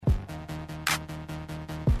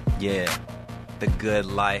Yeah, the good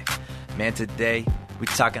life. Man, today we're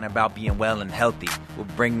talking about being well and healthy. We're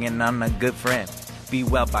bringing on a good friend. Be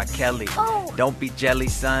Well by Kelly. Oh. Don't be jelly,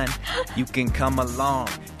 son. You can come along.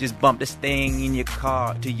 Just bump this thing in your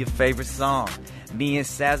car to your favorite song. Me and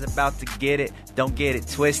Saz about to get it. Don't get it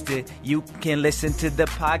twisted. You can listen to the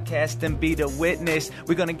podcast and be the witness.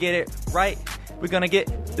 We're going to get it right. We're going to get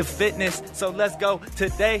the fitness. So let's go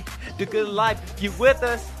today. The good life. You with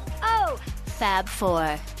us? Oh, Fab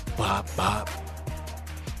 4. Bop, bop.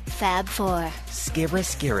 Fab 4.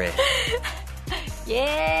 Skirra.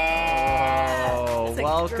 Yeah. Oh, It's a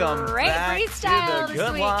welcome great back freestyle to the this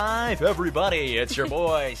Good week. Life, everybody. It's your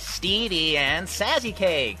boy, Stevie and Sassy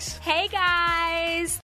Cakes. Hey, guys.